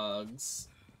with the bugs.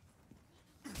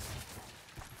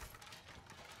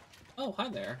 Oh, hi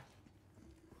there.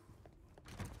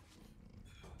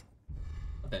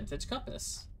 A vintage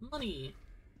compass. Money.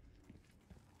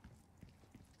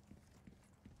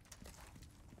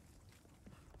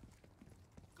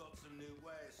 Got some new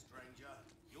wares, stranger.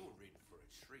 You're in for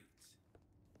a treat.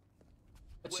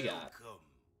 What you got? Welcome.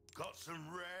 Got some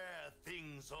rare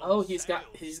things on Oh, sale.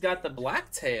 he's got the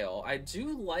blacktail. I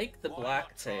do like the Why not try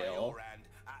blacktail. your hand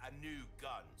at a new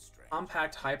gun, stranger?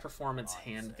 Compact high performance I'd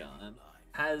say handgun. life.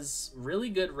 Has really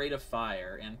good rate of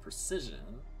fire and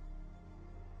precision.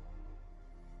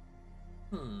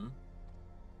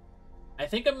 I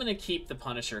think I'm gonna keep the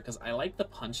Punisher because I like the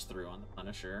punch through on the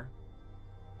Punisher.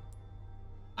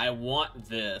 I want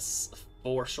this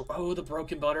for sure. Oh, the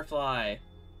broken butterfly.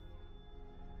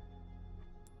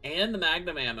 And the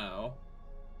Magnum ammo.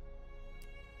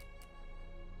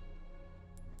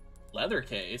 Leather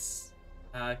case.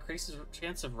 Increases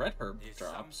chance of red herb There's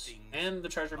drops. some things And the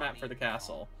treasure map money for the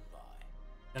castle. can't buy.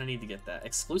 Gonna need to get that.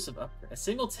 Exclusive upgrade. A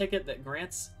single ticket that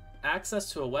grants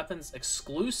access to a weapon's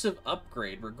exclusive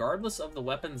upgrade, regardless of the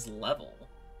weapon's level.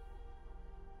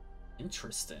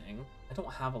 Interesting. I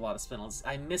don't have a lot of spinels.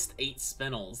 I missed 8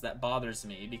 spinels. That bothers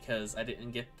me because I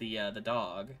didn't get the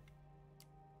dog.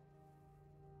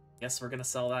 Guess we're gonna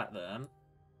sell that then.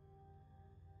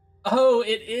 Oh,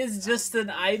 it is just an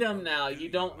item now. You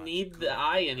don't need the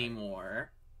eye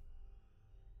anymore.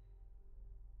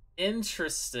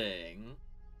 Interesting.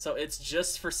 So it's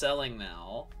just for selling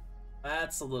now.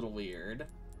 That's a little weird.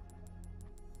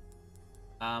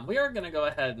 We are gonna go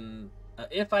ahead and,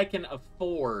 if I can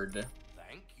afford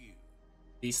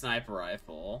the sniper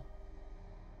rifle.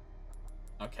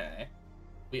 Okay.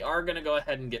 We are gonna go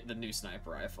ahead and get the new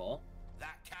sniper rifle.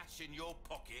 That cash in your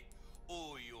pocket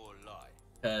or your life.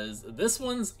 Because this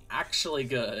one's actually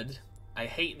good. I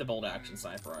hate the bolt action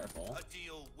sniper rifle. A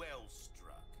deal well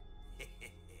struck.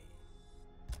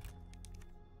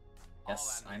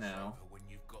 Yes, I know. When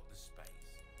you've got the space.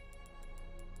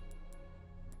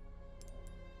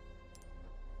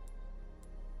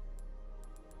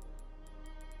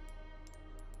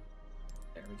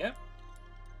 There we go.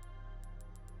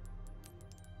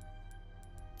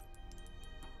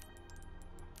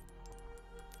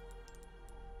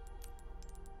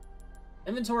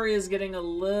 Inventory is getting a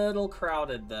little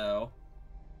crowded, though.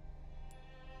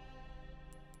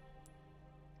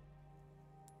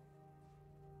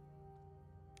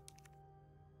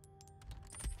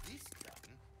 This gun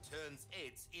turns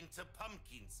heads into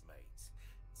pumpkins, mate.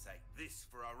 Take this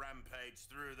for a rampage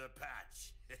through the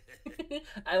patch.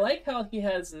 I like how he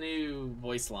has new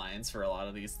voice lines for a lot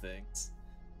of these things.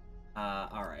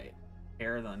 Alright.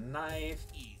 Prepare the knife.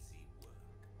 Easy work.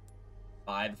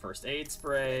 Buy the first aid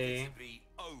spray. To be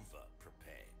over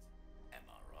prepared. Am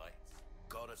I right?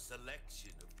 Got a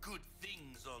selection of good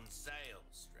things on sale,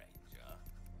 stranger.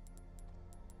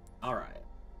 Alright.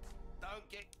 Don't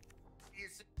get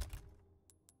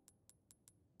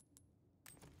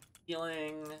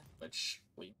Healing, which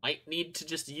we might need to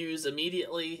just use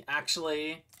immediately,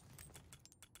 actually.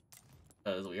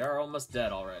 Because we are almost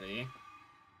dead already.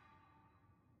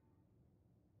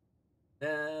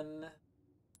 Then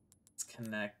let's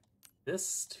connect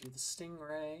this to the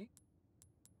stingray.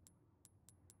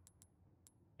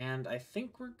 And I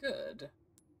think we're good.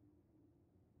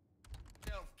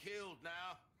 Self-killed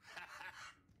now.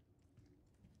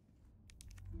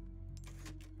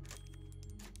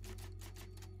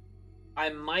 I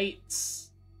might,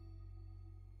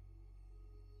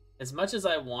 as much as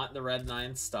I want the red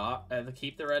 9 to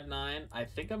keep the red 9, I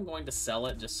think I'm going to sell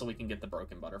it just so we can get the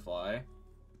broken butterfly.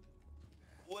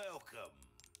 Welcome.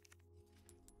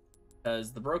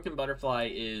 Because the broken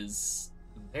butterfly is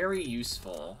very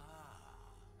useful.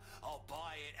 I'll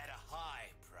buy it at a high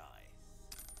price.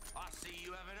 I see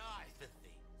you have an eye for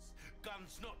things.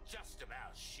 Gun's not just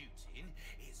about shooting,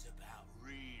 it's about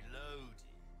reloading.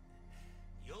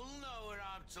 You'll know what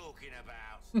I'm talking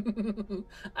about.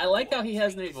 I like how he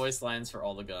has new voice lines for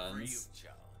all the guns. Free of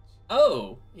charge.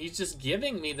 Oh, he's just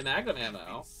giving me the magnum ammo.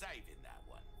 Been saving that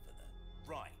one for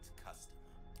the right customer.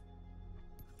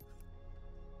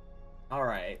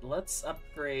 Alright, let's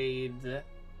upgrade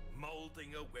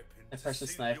Molding a weapon my to precious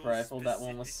suit sniper your rifle. That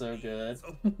one was so specific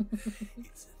good. needs.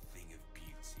 It's a thing of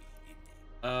beauty, isn't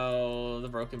it? Oh, the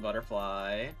broken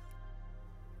butterfly.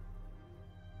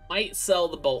 Might sell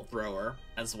the bolt thrower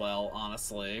as well,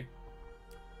 honestly.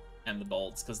 And the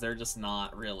bolts, because they're just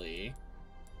not really...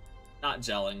 not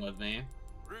gelling with me.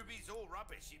 Ruby's all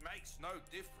rubbish. It makes no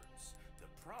difference. The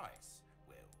price,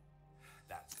 well,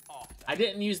 that's after. I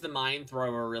didn't use the mine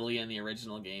thrower really in the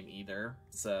original game either,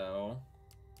 so...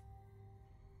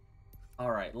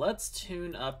 Alright, let's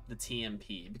tune up the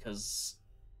TMP, because...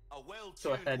 A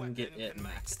go ahead and get weapon it can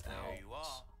make maxed There out. you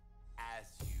are, as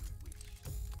you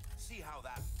wish. See how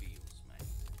that feels, mate.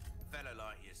 Fella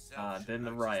like yourself. Then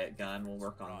the should riot notice gun, we'll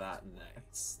difference work on right that away.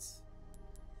 next.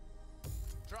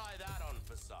 Try that on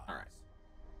for size. Alright.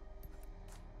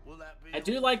 Will that be I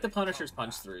do all? like the Punisher's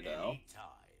punch Come through, back though. anytime.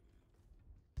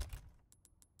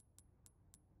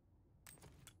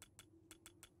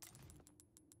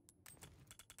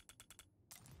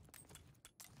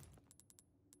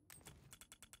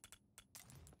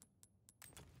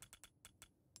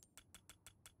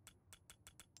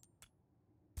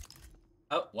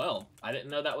 Oh, well, I didn't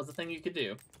know that was a thing you could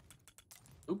do.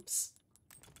 Oops.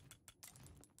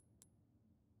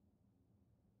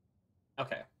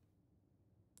 Okay.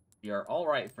 We are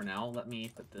alright for now. Let me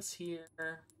put this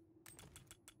here.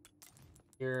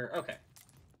 Here. Okay.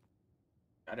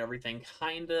 Got everything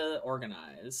kinda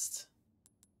organized.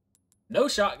 No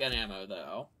shotgun ammo,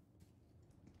 though.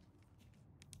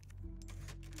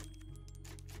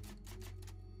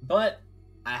 But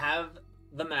I have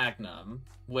the Magnum,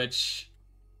 which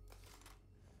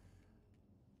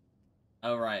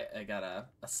Oh, right. I gotta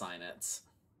assign it.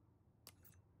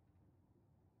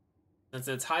 Since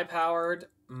it's high-powered,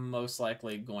 most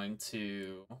likely going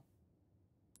to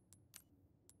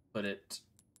put it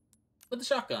with the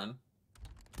shotgun.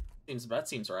 That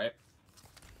seems right.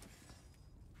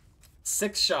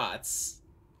 6 shots.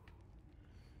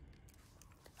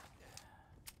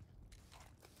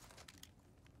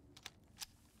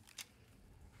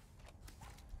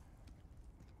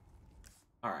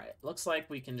 Alright, looks like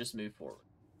we can just move forward.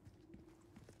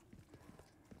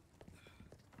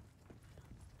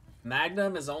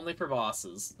 Magnum is only for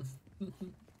bosses.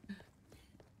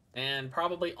 And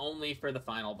probably only for the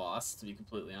final boss, to be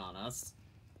completely honest.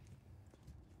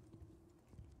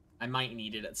 I might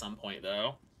need it at some point,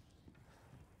 though.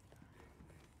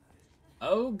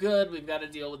 Oh, good, we've got to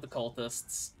deal with the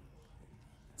cultists.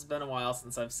 It's been a while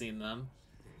since I've seen them.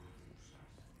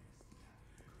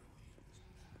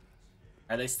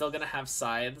 Are they still gonna have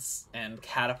scythes and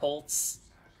catapults?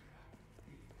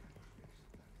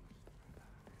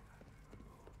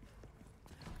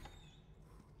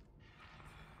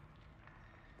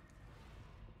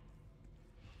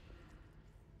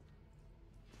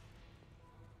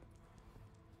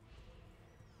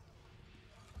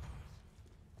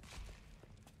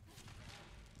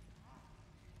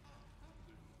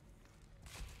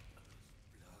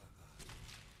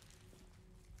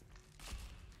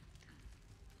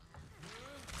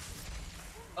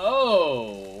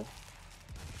 Oh!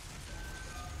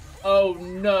 Oh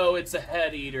no, it's a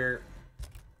head eater.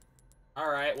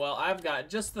 Alright, well, I've got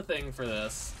just the thing for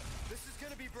this. This is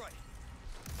gonna be bright.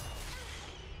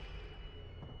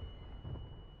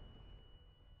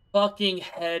 Fucking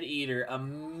head eater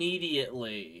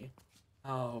immediately.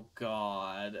 Oh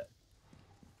god.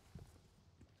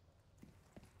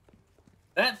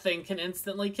 That thing can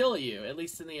instantly kill you, at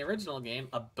least in the original game.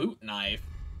 A boot knife.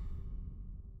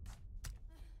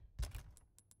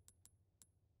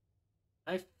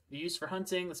 Knife used for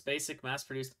hunting. This basic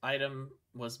mass-produced item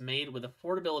was made with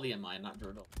affordability in mind, not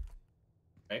durability.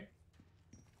 Okay.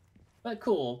 But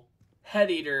cool.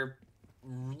 Head eater.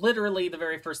 Literally the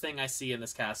very first thing I see in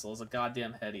this castle is a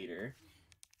goddamn head eater.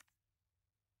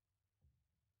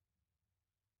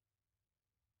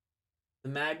 The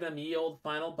Magnum yield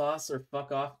final boss or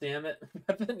fuck off, damn it.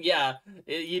 Yeah,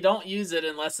 you don't use it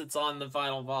unless it's on the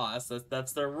final boss.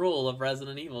 That's the rule of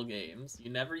Resident Evil games.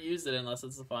 You never use it unless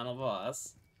it's the final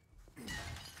boss.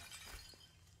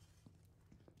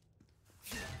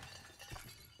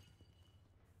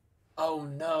 Oh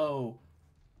no.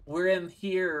 We're in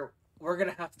here. We're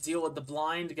gonna have to deal with the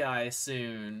blind guy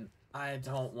soon. I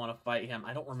don't want to fight him.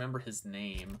 I don't remember his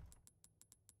name.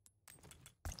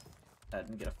 I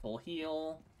didn't get a full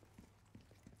heal.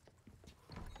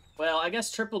 Well, I guess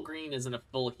triple green isn't a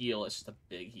full heal, it's just a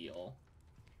big heal.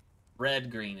 Red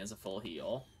green is a full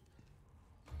heal.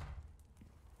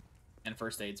 And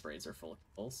first aid sprays are full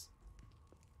heals.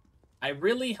 I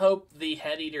really hope the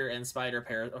head eater and spider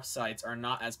parasites are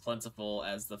not as plentiful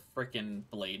as the frickin'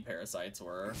 blade parasites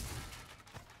were.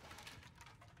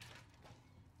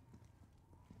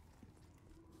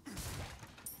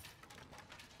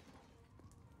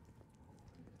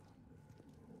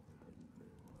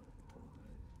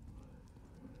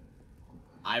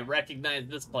 I recognize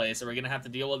this place. Are we gonna have to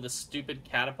deal with the stupid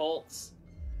catapults?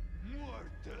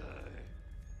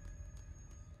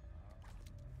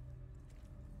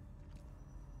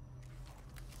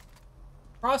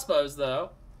 Crossbows, though.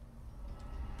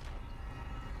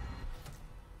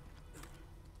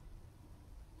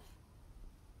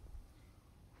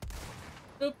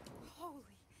 Boop. Holy.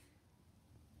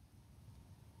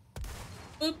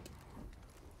 Boop.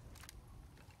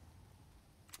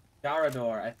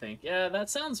 Garador, I think. Yeah, that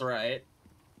sounds right.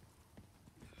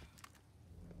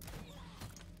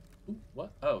 Ooh,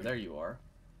 what? Oh, there you are.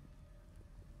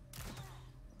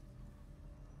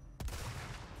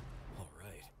 All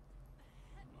right.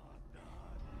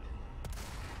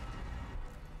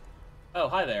 Oh,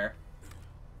 hi there.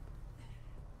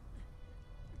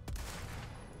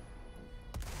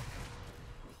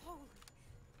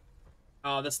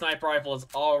 Oh, the sniper rifle is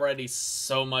already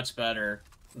so much better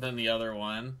than the other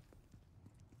one.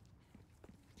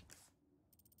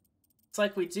 It's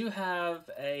like we do have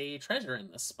a treasure in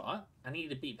this spot. I need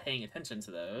to be paying attention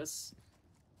to those.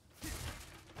 I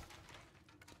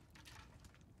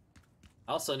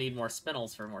also need more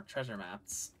spinels for more treasure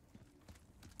maps.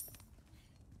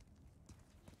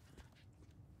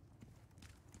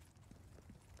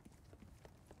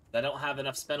 I don't have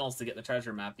enough spinels to get the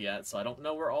treasure map yet, so I don't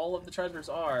know where all of the treasures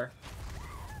are.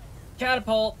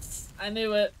 Catapults! I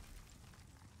knew it!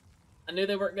 I knew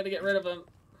they weren't going to get rid of them.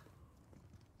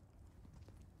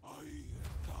 I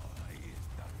die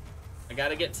I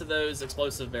gotta get to those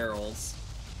explosive barrels.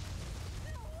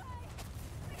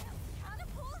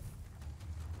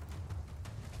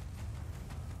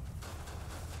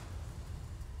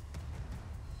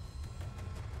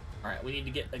 Alright, we need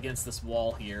to get against this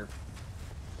wall here.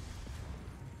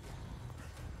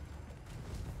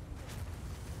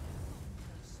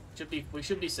 We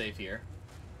should be safe here.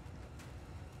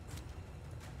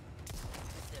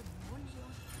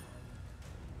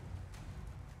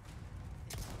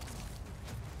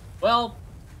 Well,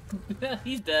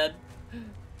 he's dead.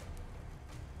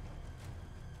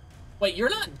 Wait, you're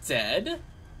not dead?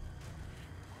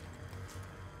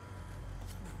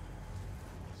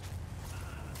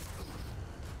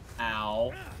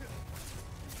 Ow.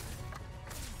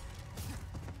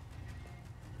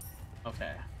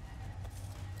 Okay.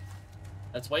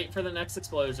 Let's wait for the next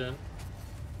explosion.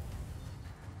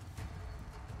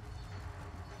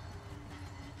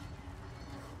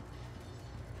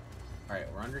 Alright,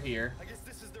 we're under here. I guess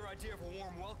this is their idea of a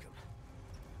warm welcome.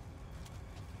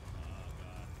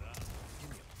 Give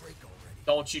me a break already.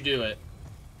 Don't you do it.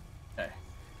 Okay.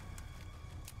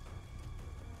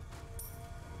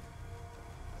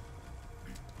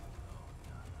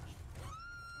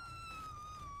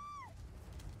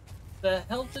 The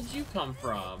hell did you come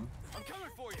from? I'm coming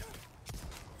for you.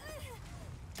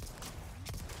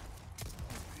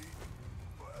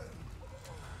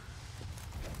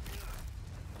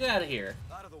 Get out of here.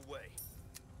 Out of the way.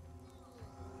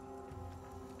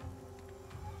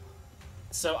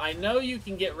 So I know you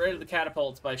can get rid of the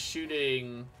catapults by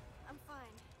shooting I'm fine.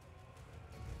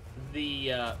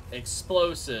 the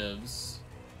explosives.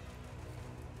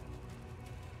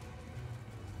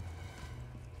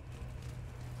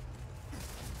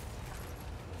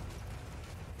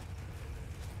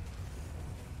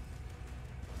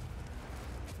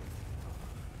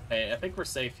 Okay, I think we're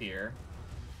safe here.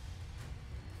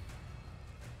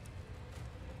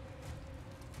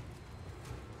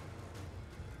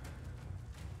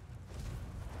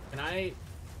 Can I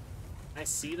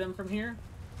see them from here?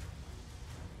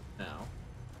 No.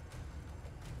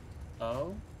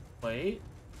 Oh, wait.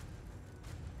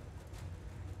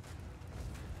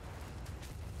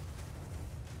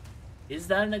 Is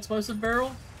that an explosive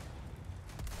barrel?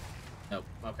 Nope,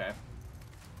 okay.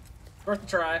 Worth a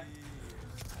try.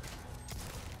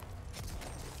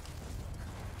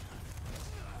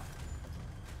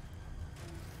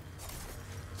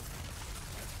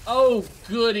 Oh,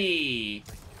 goody!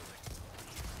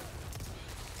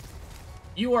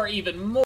 You are even more